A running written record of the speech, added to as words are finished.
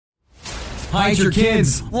hide your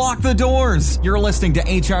kids, lock the doors. You're listening to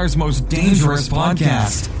HR's most dangerous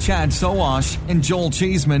podcast. Chad Sowash and Joel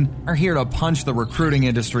Cheeseman are here to punch the recruiting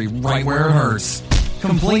industry right where it hurts.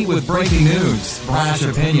 Complete with breaking news, brash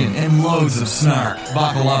opinion, and loads of snark.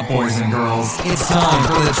 Buckle up, boys and girls. It's time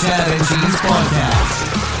for the Chad and Cheese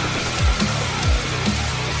Podcast.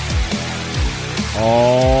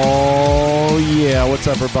 Oh, yeah. What's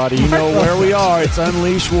up, everybody? You know where we are. It's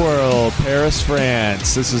Unleash World, Paris,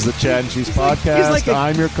 France. This is the Chad and Cheese Podcast.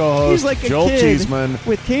 I'm your co-host, Joel Cheeseman.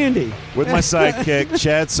 With candy. With my sidekick,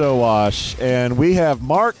 Chad Sowash. And we have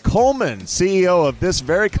Mark Coleman, CEO of this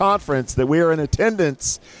very conference that we are in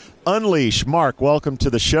attendance. Unleash. Mark, welcome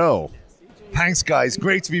to the show. Thanks, guys.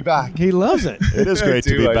 Great to be back. He loves it. It is great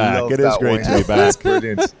to be back. It is great to be back. That's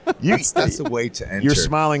brilliant. That's the way to enter. You're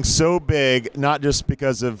smiling so big, not just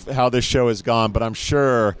because of how this show has gone, but I'm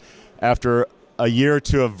sure after a year or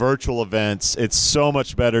two of virtual events, it's so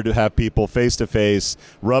much better to have people face-to-face,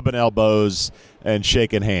 rubbing elbows, and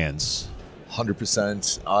shaking hands.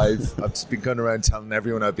 100%. I've been going around telling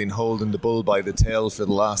everyone I've been holding the bull by the tail for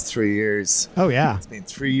the last 3 years. Oh, yeah. It's been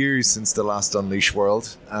 3 years since the last Unleash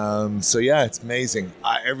World. So, yeah, it's amazing.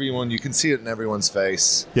 Everyone, you can see it in everyone's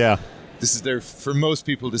face. Yeah. For most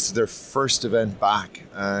people, this is their first event back.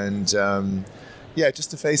 And,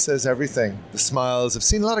 just the face says everything. The smiles. I've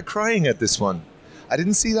seen a lot of crying at this one. I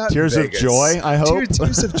didn't see that Tears in of Vegas. joy, I hope.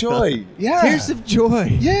 Tears of joy. Yeah. Tears of joy.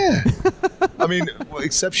 Yeah. I mean,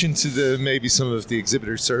 exception to maybe some of the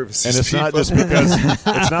exhibitor services. And it's not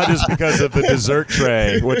just because of the dessert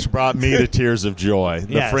tray, which brought me to tears of joy.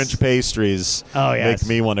 The French pastries make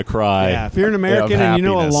me want to cry. Yeah, if you're an American and you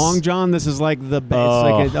know a Long John, this is like the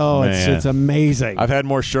best. It's amazing. I've had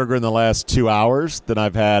more sugar in the last 2 hours than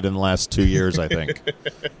I've had in the last 2 years, I think.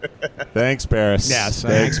 Thanks, Paris. Yes,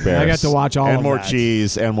 thanks, Paris. I got to watch all of that. And more cheese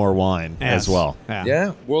and more wine as well.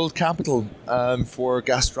 Yeah, world capital for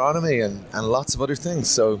gastronomy and lots of other things.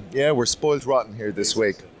 So, yeah, we're spoiled rotten here this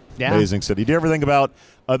week. Yeah. Amazing city. Do you ever think about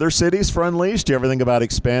other cities for Unleashed? Do you ever think about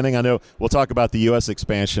expanding? I know we'll talk about the U.S.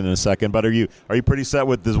 expansion in a second, but are you pretty set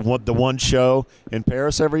with the one show in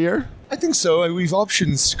Paris every year? I think so. We've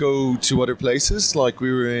options to go to other places. Like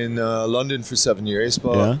we were in London for 7 years,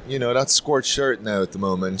 but that's scorched earth now at the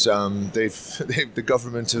moment. The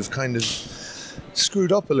government have kind of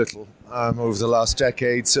screwed up a little over the last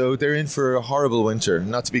decade, so they're in for a horrible winter.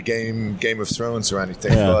 Not to be Game of Thrones or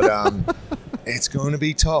anything, but it's going to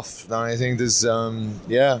be tough. And I think there's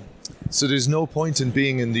so there's no point in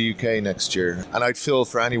being in the UK next year, and I'd feel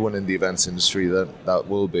for anyone in the events industry that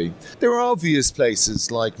will be. There are obvious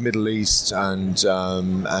places like Middle East and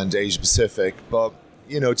Asia Pacific, but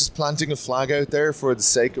just planting a flag out there for the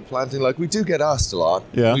sake of planting, like we do get asked a lot.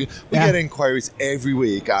 Yeah. We get inquiries every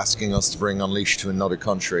week asking us to bring Unleash to another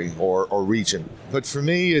country or region. But for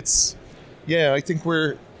me, it's, I think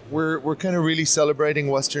we're kind of really celebrating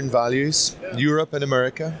Western values, Europe and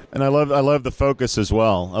America. And I love the focus as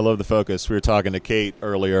well. I love the focus. We were talking to Kate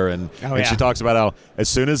earlier, and she talks about how as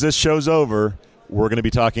soon as this show's over, we're going to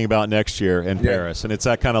be talking about next year in Paris. And it's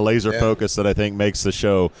that kind of laser focus that I think makes the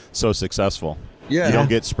show so successful. Yeah. You don't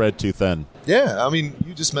get spread too thin. Yeah, I mean,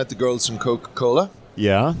 you just met the girls from Coca-Cola.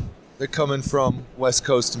 Yeah. They're coming from West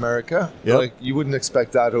Coast America. Yep. Like, you wouldn't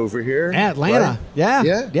expect that over here. Atlanta. Right? Yeah.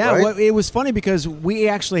 Right? Well, it was funny because we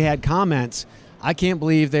actually had comments. I can't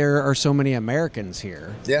believe there are so many Americans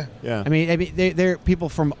here. Yeah. I mean, they're people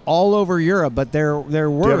from all over Europe, but there were. Do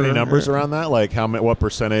you have any numbers around that? Like what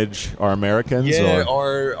percentage are Americans? Yeah,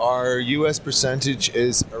 our U.S. percentage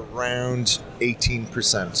is around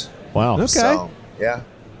 18%. Wow. Okay. So, yeah,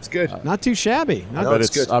 it's good. Not too shabby.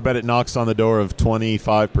 I bet it knocks on the door of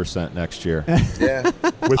 25% next year. Yeah.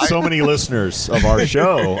 With so many listeners of our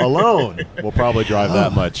show alone, we'll probably drive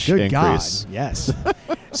that much good increase. God, yes.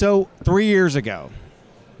 So 3 years ago,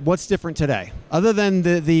 what's different today? Other than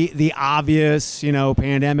the obvious,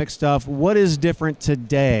 pandemic stuff, what is different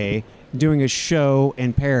today doing a show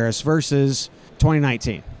in Paris versus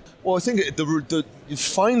 2019? Well, I think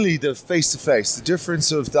finally the face-to-face, the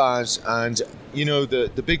difference of that and,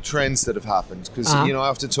 the big trends that have happened. Because, I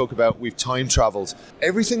have to talk about we've time traveled.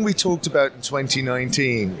 Everything we talked about in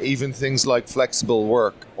 2019, even things like flexible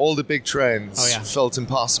work, all the big trends felt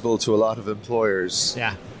impossible to a lot of employers.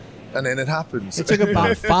 Yeah. And then it happens. It took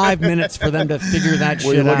about 5 minutes for them to figure that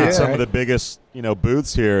shit out. Look at some of the biggest,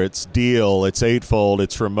 booths here. It's Deal, it's Eightfold,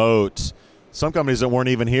 it's Remote. Some companies that weren't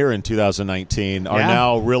even here in 2019 are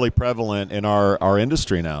now really prevalent in our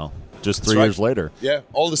industry now, just 3 years later. Yeah,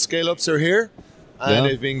 all the scale-ups are here, and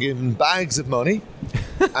they've been given bags of money,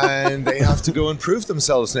 and they have to go and prove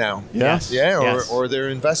themselves now. Yes. Yeah, or their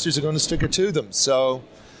investors are going to stick it to them. So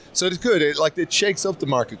So it's good. It shakes up the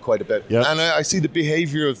market quite a bit. Yep. And I see the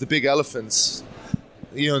behavior of the big elephants,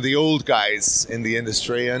 the old guys in the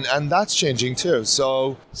industry, and that's changing too.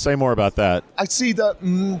 So say more about that. I see that,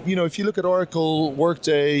 if you look at Oracle,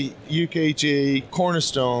 Workday, UKG,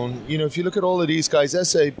 Cornerstone, if you look at all of these guys,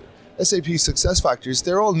 SAP SuccessFactors,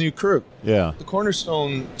 they're all new crew. Yeah. The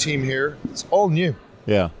Cornerstone team here, it's all new.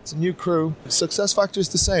 Yeah. It's a new crew.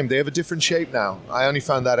 SuccessFactors the same. They have a different shape now. I only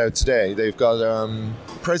found that out today. They've got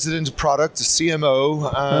president of product, a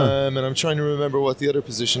CMO, and I'm trying to remember what the other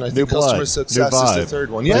position. I think customer success is the third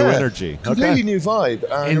one. Yeah. New energy. Completely new vibe.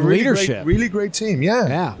 And a really leadership. Really great team. Yeah.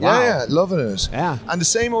 Yeah. Wow. Yeah. Loving it. Yeah. And the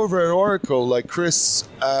same over at Oracle, like Chris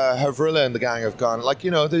Havrilla and the gang have gone,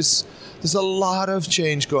 there's a lot of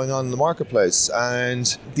change going on in the marketplace.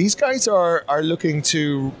 And these guys are looking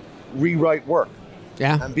to rewrite work.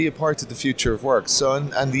 Yeah. And be a part of the future of work. So,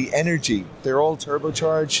 and the energy, they're all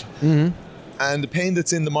turbocharged. Mm-hmm. And the pain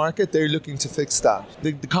that's in the market, they're looking to fix that.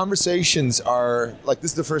 The conversations are, this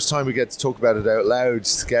is the first time we get to talk about it out loud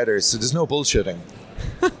together, so there's no bullshitting.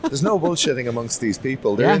 There's no bullshitting amongst these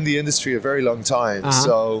people. They're in the industry a very long time.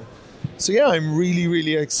 So yeah, I'm really,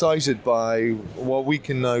 really excited by what we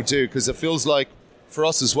can now do, because it feels like, for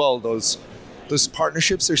us as well, those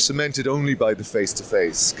partnerships are cemented only by the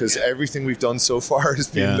face-to-face, because everything we've done so far has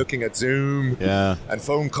been looking at Zoom and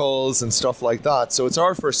phone calls and stuff like that. So it's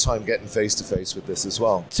our first time getting face-to-face with this as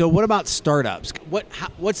well. So what about startups?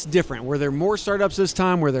 What's different? Were there more startups this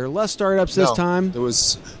time? Were there less startups this time? There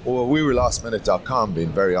was. Well, we were lastminute.com,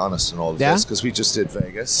 being very honest in all of this, because we just did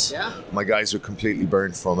Vegas. Yeah. My guys were completely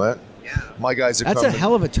burned from it. Yeah. My guys are That's a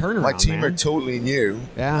hell of a turnaround. My team are totally new.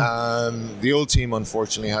 Yeah. The old team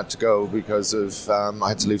unfortunately had to go because of I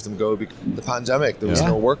had to leave them go because of the pandemic. There was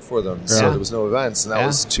no work for them, so there was no events, and that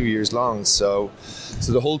was 2 years long. So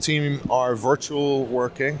the whole team are virtual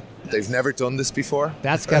working. They've never done this before.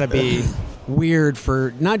 That's got to be weird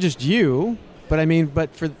for not just you, but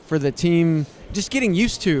for the team, just getting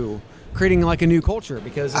used to creating a new culture,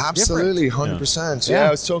 because it's absolutely different. 100%. Yeah,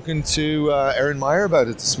 I was talking to Erin Meyer about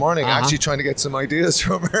it this morning, actually trying to get some ideas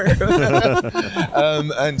from her.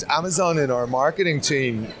 And Amazon in our marketing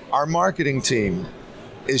team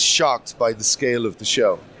is shocked by the scale of the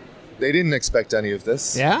show. They didn't expect any of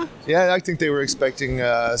this. Yeah? Yeah, I think they were expecting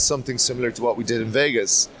something similar to what we did in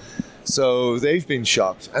Vegas. So they've been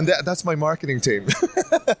shocked. And that's my marketing team.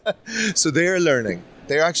 So they're learning.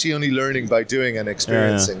 They're actually only learning by doing and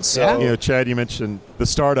experiencing. Yeah. So, Chad, you mentioned the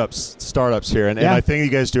startups here, and I think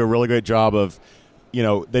you guys do a really great job of,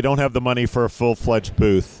 they don't have the money for a full-fledged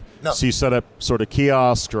booth. No. So you set up sort of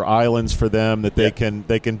kiosks or islands for them that they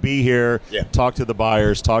can be here, talk to the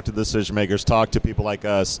buyers, talk to the decision makers, talk to people like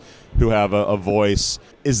us who have a voice.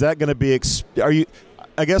 Is that going to be?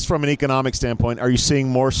 I guess from an economic standpoint, are you seeing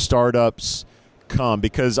more startups come?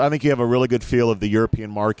 Because I think you have a really good feel of the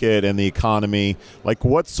European market and the economy.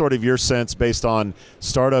 What's sort of your sense based on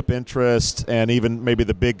startup interest and even maybe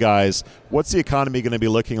the big guys? What's the economy going to be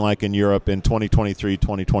looking like in Europe in 2023,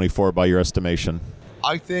 2024 by your estimation?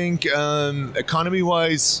 I think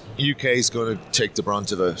economy-wise, UK is going to take the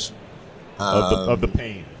brunt of it. Of the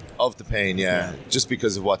pain. Of the pain, yeah. Just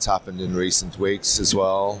because of what's happened in recent weeks as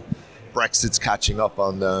well. Brexit's catching up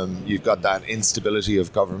on them. You've got that instability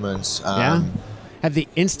of government. Have the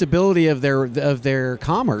instability of their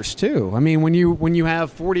commerce too. I mean, when you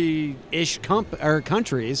have 40-ish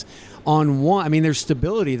countries on one, there's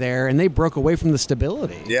stability there, and they broke away from the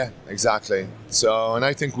stability. Yeah, exactly. So, and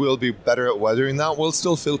I think we'll be better at weathering that. We'll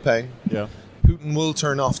still feel pain. Yeah. Putin will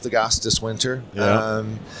turn off the gas this winter. Yeah.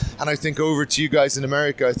 And I think over to you guys in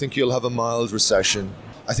America, I think you'll have a mild recession.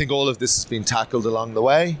 I think all of this has been tackled along the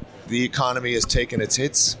way. The economy has taken its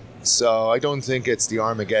hits. So I don't think it's the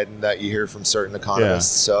Armageddon that you hear from certain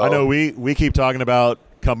economists. Yeah. So I know we keep talking about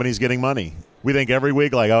companies getting money. We think every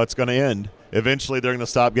week it's going to end. Eventually they're going to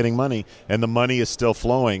stop getting money, and the money is still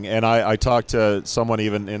flowing. And I talked to someone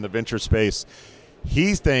even in the venture space.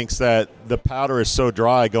 He thinks that the powder is so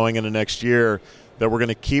dry going into next year that we're going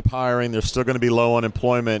to keep hiring. There's still going to be low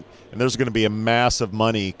unemployment, and there's going to be a massive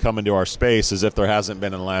money coming to our space as if there hasn't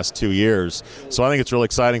been in the last 2 years. So I think it's really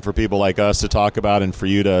exciting for people like us to talk about and for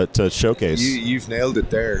you to showcase. You've nailed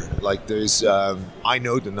it there. There's, I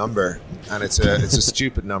know the number, and it's a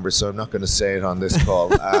stupid number, so I'm not going to say it on this call.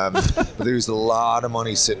 But there's a lot of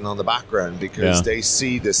money sitting on the background because they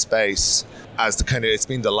see this space as it's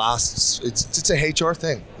been the last, it's a HR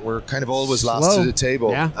thing. We're kind of always last to the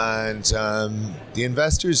table. Yeah. And the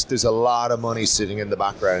investors, there's a lot of money sitting in the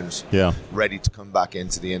background ready to come back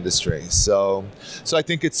into the industry. So I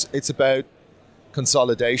think it's about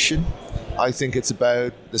consolidation. I think it's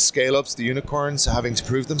about the scale-ups, the unicorns having to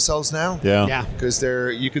prove themselves now. Yeah. Because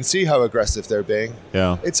you can see how aggressive they're being.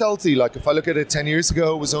 Yeah. It's healthy. Like if I look at it 10 years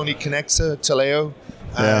ago, it was only Connexa, Taleo,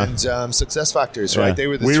 and SuccessFactors, right? They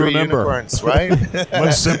were the three unicorns, right?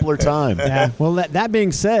 Much simpler time. Yeah. Well, that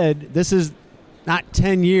being said, this is not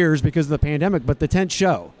 10 years because of the pandemic, but the 10th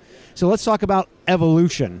show. So let's talk about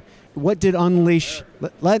evolution. What did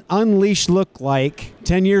let Unleash look like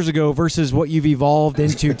 10 years ago versus what you've evolved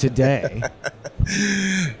into today?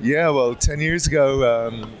 Yeah, well, 10 years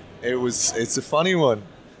ago, it's a funny one.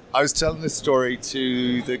 I was telling this story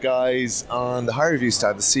to the guys on the HireVue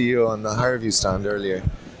stand, the CEO on the HireVue stand earlier.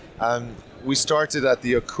 We started at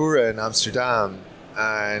the Okura in Amsterdam.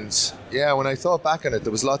 And yeah, when I thought back on it,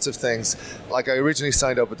 there was lots of things. Like I originally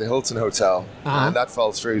signed up with the Hilton Hotel, and that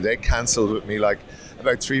fell through. They cancelled with me like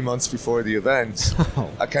about 3 months before the event.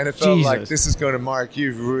 I kind of felt like this is going to mark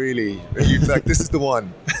you like this is the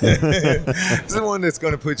one. This is the one that's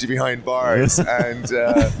going to put you behind bars. And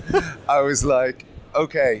I was like,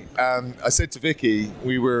 okay. I said to Vicky,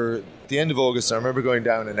 we were at the end of August. I remember going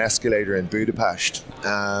down an escalator in Budapest,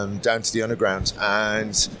 down to the underground,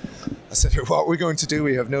 and I said, what are we going to do?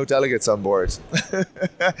 We have no delegates on board.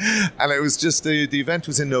 And it was just, the event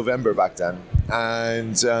was in November back then.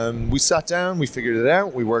 And we sat down, we figured it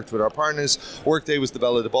out, we worked with our partners. Workday was the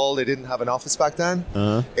belle of the ball. They didn't have an office back then.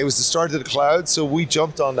 It was the start of the cloud, so we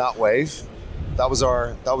jumped on that wave. That was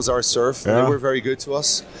our surf. Yeah. They were very good to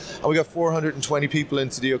us. And we got 420 people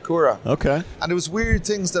into the Okura. Okay. And there was weird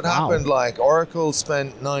things that happened, like Oracle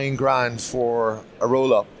spent $9,000 for a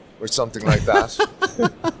roll-up or something like that.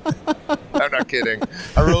 I'm not kidding.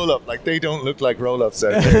 A roll-up, like they don't look like roll-ups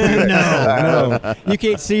out there. No. You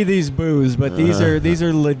can't see these booths, but these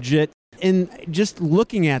are legit. And just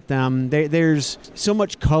looking at them, there's so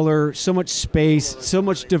much color, so much space, so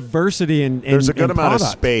much diversity in There's a good amount product. of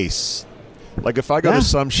space. Like if I go to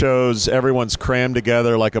some shows, everyone's crammed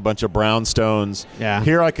together like a bunch of brownstones. Yeah.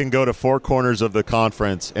 Here I can go to four corners of the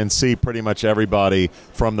conference and see pretty much everybody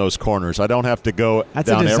from those corners. I don't have to go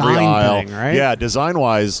down every aisle. Thing, right? Yeah,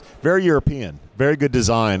 design-wise, very European. Very good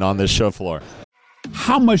design on this show floor.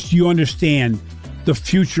 How much do you understand the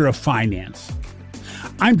future of finance?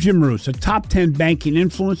 I'm Jim Roos, a top 10 banking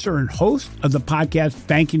influencer and host of the podcast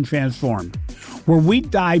Banking Transformed, where we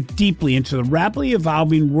dive deeply into the rapidly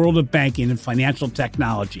evolving world of banking and financial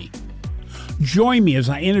technology. Join me as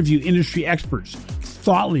I interview industry experts,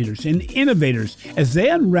 thought leaders, and innovators as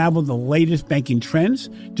they unravel the latest banking trends,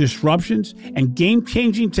 disruptions, and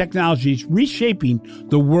game-changing technologies reshaping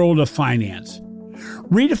the world of finance.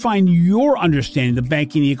 Redefine your understanding of the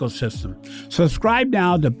banking ecosystem. Subscribe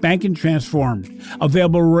now to Banking Transformed,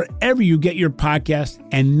 available wherever you get your podcast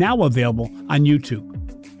and now available on YouTube.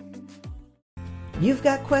 You've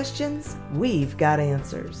got questions, we've got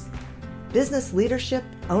answers. Business leadership,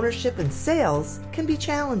 ownership, and sales can be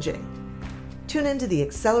challenging. Tune into the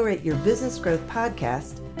Accelerate Your Business Growth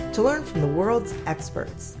podcast to learn from the world's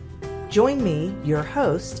experts. Join me, your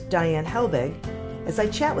host, Diane Helbig, as I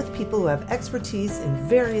chat with people who have expertise in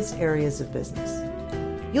various areas of business.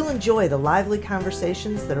 You'll enjoy the lively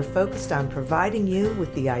conversations that are focused on providing you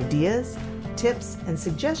with the ideas, tips, and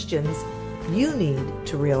suggestions you need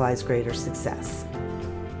to realize greater success.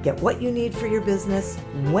 Get what you need for your business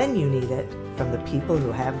when you need it from the people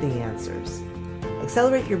who have the answers.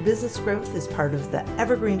 Accelerate Your Business Growth is part of the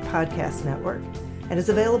Evergreen Podcast Network and is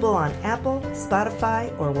available on Apple,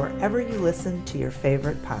 Spotify, or wherever you listen to your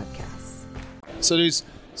favorite podcasts. So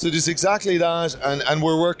there's exactly that, and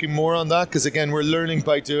we're working more on that because again we're learning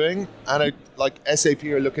by doing, and like SAP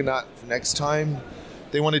are looking at for next time.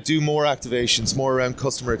 They want to do more activations, more around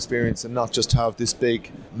customer experience, and not just have this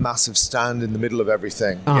big, massive stand in the middle of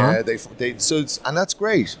everything. Yeah, and that's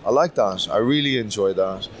great. I like that. I really enjoy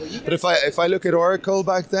that. But if I look at Oracle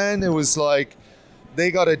back then, it was like they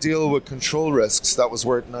got to deal with control risks that was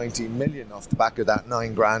worth 19 million off the back of that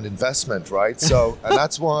 $9,000 investment, right? So, and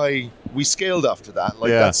that's why we scaled after that.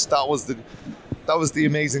 Like that was the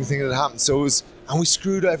amazing thing that happened. So it was, and we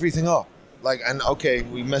screwed everything up. Like, and okay,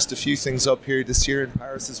 we messed a few things up here this year in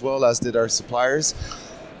Paris as well, as did our suppliers.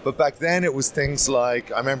 But back then it was things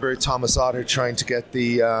like, I remember Thomas Otter trying to get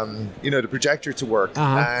the, the projector to work.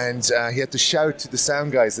 And he had to shout to the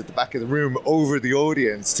sound guys at the back of the room over the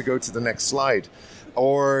audience to go to the next slide.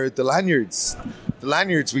 Or the lanyards. The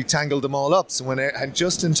lanyards, we tangled them all up. So and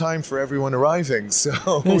just in time for everyone arriving. So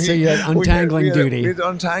you had untangling duty. We had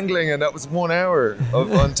untangling, and that was 1 hour of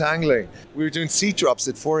untangling. We were doing seat drops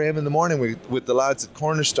at 4 a.m. in the morning with the lads at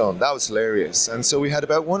Cornerstone. That was hilarious. And so we had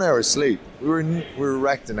about 1 hour sleep. We were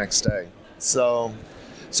wrecked the next day. So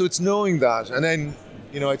it's knowing that. And then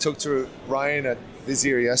I talked to Ryan at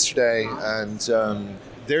Vizier yesterday, and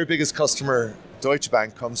their biggest customer, Deutsche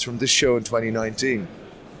Bank, comes from this show in 2019.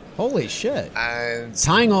 Holy shit. And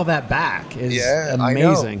tying all that back is amazing.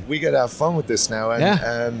 I know. We get to have fun with this now.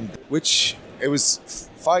 And, which it was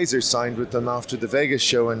Pfizer signed with them after the Vegas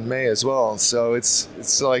show in May as well. So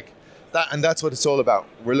it's like that, and that's what it's all about.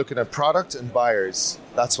 We're looking at product and buyers.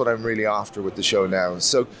 That's what I'm really after with the show now.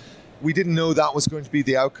 So we didn't know that was going to be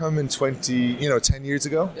the outcome in 10 years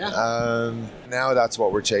ago. Yeah. Now that's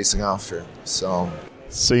what we're chasing after. So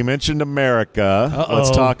you mentioned America. Uh-oh.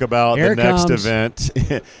 Let's talk about Here the next comes. event.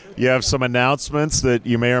 You have some announcements that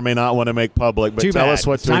you may or may not want to make public, but tell us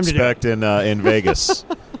what to expect in Vegas.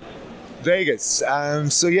 Vegas.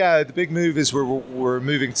 The big move is we're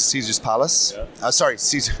moving to Caesars Palace.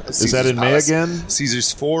 Caesars. Is that in Palace. May again?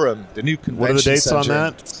 Caesars Forum, the new convention What are the dates center. on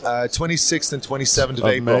that? 26th and 27th of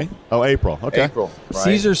April. May? Oh, April. Okay. April. Right?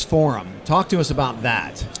 Caesars Forum. Talk to us about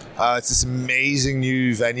that. It's this amazing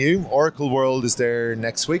new venue. Oracle World is there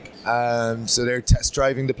next week. So they're test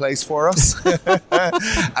driving the place for us. And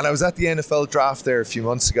I was at the NFL draft there a few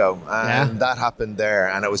months ago. And that happened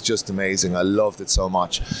there. And it was just amazing. I loved it so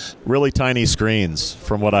much. Really tiny screens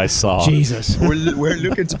from what I saw. Jesus. We're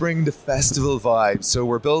looking to bring the festival vibe. So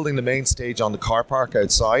we're building the main stage on the car park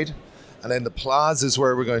outside. And then the plaza is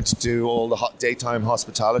where we're going to do all the daytime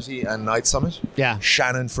hospitality and night summit. Yeah.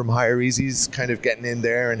 Shannon from Higher Easy's kind of getting in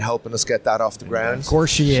there and helping us get that off the ground. Of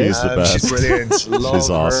course she is. She's the best. She's brilliant. Love She's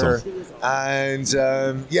awesome. her. And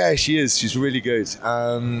she is. She's really good.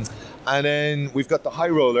 And then we've got the high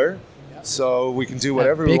roller. So we can do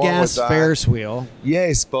whatever we want with big-ass that. Ferris wheel.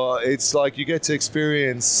 Yes, but it's like you get to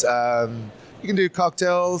experience, you can do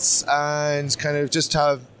cocktails and kind of just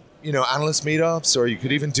have, analyst meetups, or you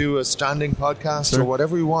could even do a standing podcast or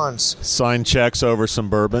whatever you want. Sign checks over some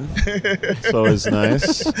bourbon. It's always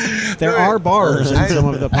nice. There are bars in some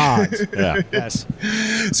of the pods. Yeah. Yes.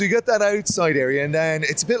 So you get that outside area, and then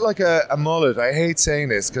it's a bit like a mullet. I hate saying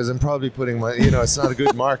this because I'm probably putting it's not a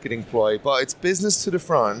good marketing ploy, but it's business to the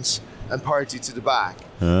front and party to the back.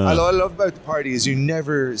 What I love about the party is you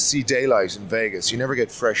never see daylight in Vegas. You never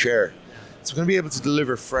get fresh air. So we're going to be able to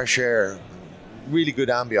deliver fresh air, really good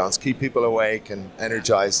ambience, keep people awake and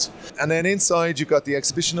energized. And then inside you've got the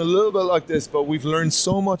exhibition, a little bit like this, but we've learned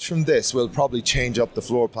so much from this. We'll probably change up the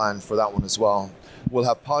floor plan for that one as well. We'll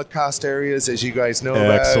have podcast areas, as you guys know.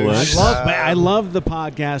 Excellent. I love the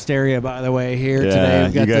podcast area, by the way, here today.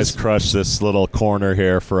 You guys crushed this little corner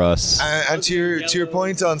here for us. And to your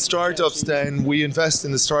point on startups, then we invest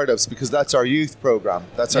in the startups because that's our youth program.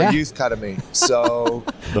 That's our youth academy. So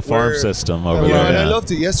the farm system over there. And I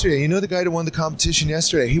loved it yesterday. The guy that won the competition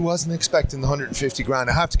yesterday, he wasn't expecting the 150 grand.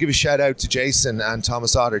 I have to give a shout out to Jason and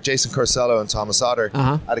Thomas Otter, Jason Corsello and Thomas Otter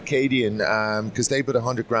at Acadian, because they put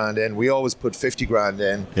 100 grand in. We always put 50 grand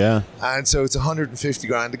in. Yeah. And so it's 150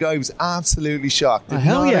 grand. The guy was absolutely shocked. Did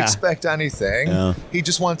not expect anything. Yeah. He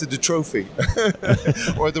just wanted the trophy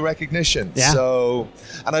or the recognition. Yeah. So,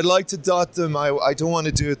 and I'd like to dot them. I don't want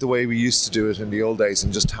to do it the way we used to do it in the old days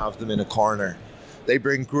and just have them in a corner. They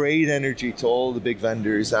bring great energy to all the big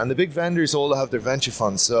vendors, and the big vendors all have their venture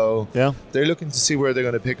funds. So they're looking to see where they're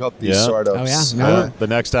going to pick up these startups. The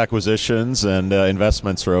next acquisitions and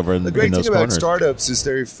investments are over in those corners. The great thing about startups is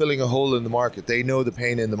they're filling a hole in the market. They know the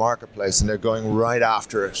pain in the marketplace, and they're going right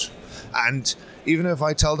after it. And even if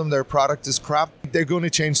I tell them their product is crap, they're going to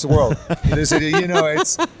change the world.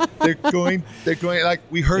 They're going like,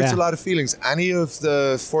 we hurt a lot of feelings. Any of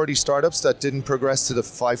the 40 startups that didn't progress to the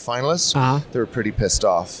 5 finalists, they were pretty pissed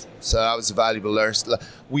off. So that was a valuable learning.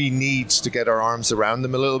 We need to get our arms around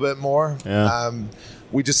them a little bit more. Yeah.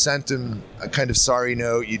 We just sent them a kind of sorry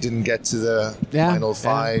note. You didn't get to the final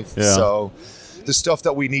 5. Yeah. So the stuff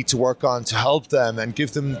that we need to work on to help them and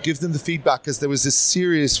give them the feedback, because there was this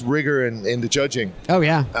serious rigor in the judging. Oh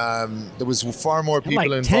yeah. There was far more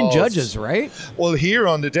people involved. 10 judges, right? Well, here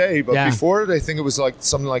on the day, but before it, I think it was like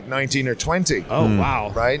something like 19 or 20. Oh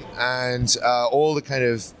wow. Right, and all the kind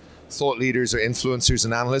of thought leaders or influencers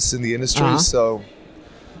and analysts in the industry. So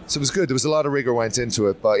it was good. There was a lot of rigor went into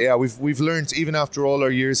it, but we've learned, even after all our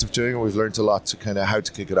years of doing it, we've learned a lot to kind of how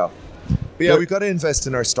to kick it up. But we've got to invest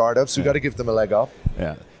in our startups. We've got to give them a leg up.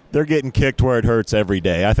 Yeah. They're getting kicked where it hurts every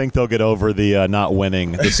day. I think they'll get over the not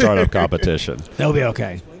winning the startup competition. They'll be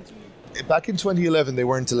okay. Back in 2011, they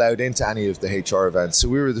weren't allowed into any of the HR events. So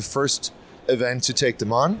we were the first event to take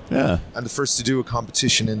them on and the first to do a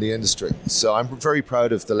competition in the industry. So I'm very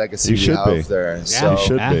proud of the legacy we have there. Yeah, so, you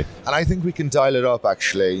should be. And I think we can dial it up,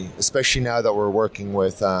 actually, especially now that we're working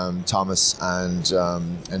with Thomas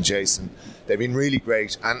and Jason. They've been really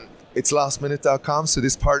great. And it's lastminute.com, so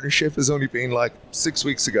this partnership has only been like 6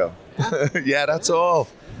 weeks ago. Yeah, that's all.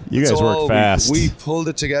 You guys work fast. We pulled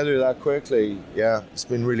it together that quickly. Yeah, it's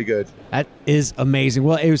been really good. That is amazing.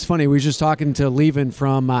 Well, it was funny. We were just talking to Levin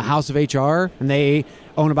from House of HR, and they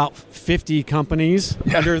own about 50 companies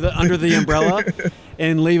under the umbrella.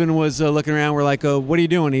 And Levin was looking around. We're like, what are you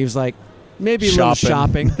doing? He was like, maybe a little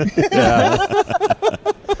shopping.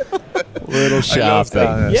 Little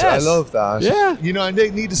shopping. Yes. I love that. Yeah. You know, and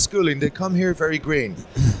they need the schooling. They come here very green.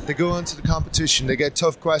 They go into the competition. They get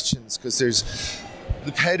tough questions because there's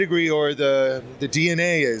the pedigree or the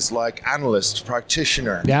DNA is like analyst,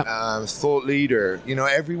 practitioner, thought leader. You know,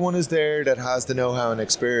 everyone is there that has the know-how and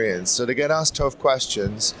experience. So they get asked tough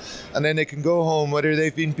questions, and then they can go home, whether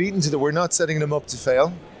they've been beaten to we're not setting them up to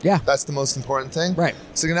fail. Yeah. That's the most important thing. Right.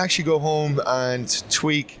 So they can actually go home and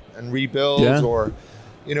tweak and rebuild or,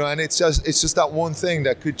 you know, and it's just that one thing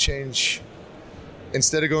that could change.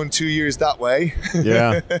 Instead of going 2 years that way,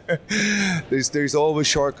 there's always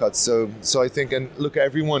shortcuts. So I think, and look,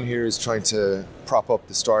 everyone here is trying to prop up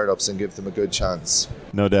the startups and give them a good chance.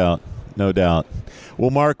 No doubt. Well,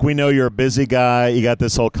 Mark, we know you're a busy guy. You got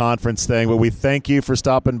this whole conference thing, but we thank you for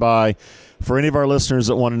stopping by. For any of our listeners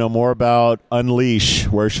that want to know more about Unleash,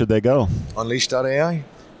 where should they go? Unleash.ai.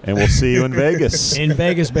 And we'll see you in Vegas. In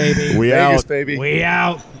Vegas, baby. Vegas, baby. We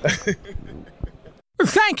out.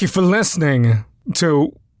 Thank you for listening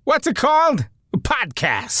to, what's it called? A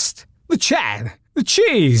podcast. The Chad. The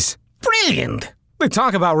Cheese. Brilliant. They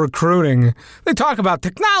talk about recruiting. They talk about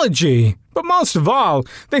technology. But most of all,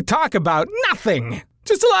 they talk about nothing.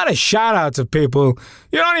 Just a lot of shout-outs of people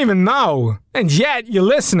you don't even know. And yet you're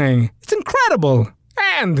listening. It's incredible.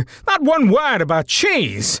 And not one word about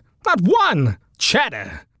cheese. Not one.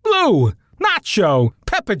 Cheddar. Blue. Nacho.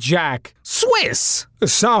 Pepper Jack. Swiss.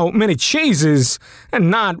 So many cheeses and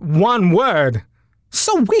not one word.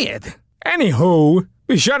 So weird. Anywho,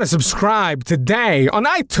 be sure to subscribe today on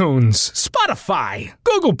iTunes, Spotify,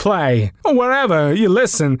 Google Play, or wherever you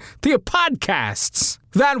listen to your podcasts.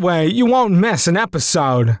 That way you won't miss an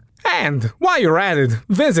episode. And while you're at it,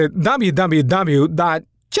 visit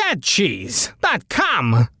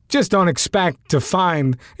www.chadcheese.com. Just don't expect to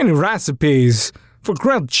find any recipes for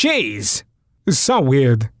grilled cheese. It's so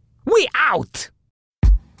weird. We out!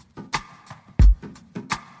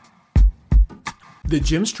 The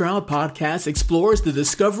Jim Stroud Podcast explores the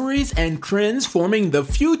discoveries and trends forming the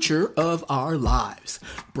future of our lives.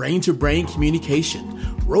 Brain-to-brain communication,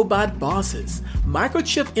 robot bosses,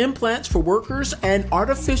 microchip implants for workers, and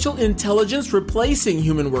artificial intelligence replacing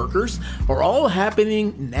human workers are all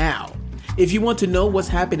happening now. If you want to know what's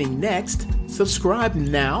happening next, subscribe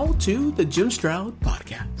now to the Jim Stroud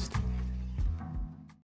Podcast.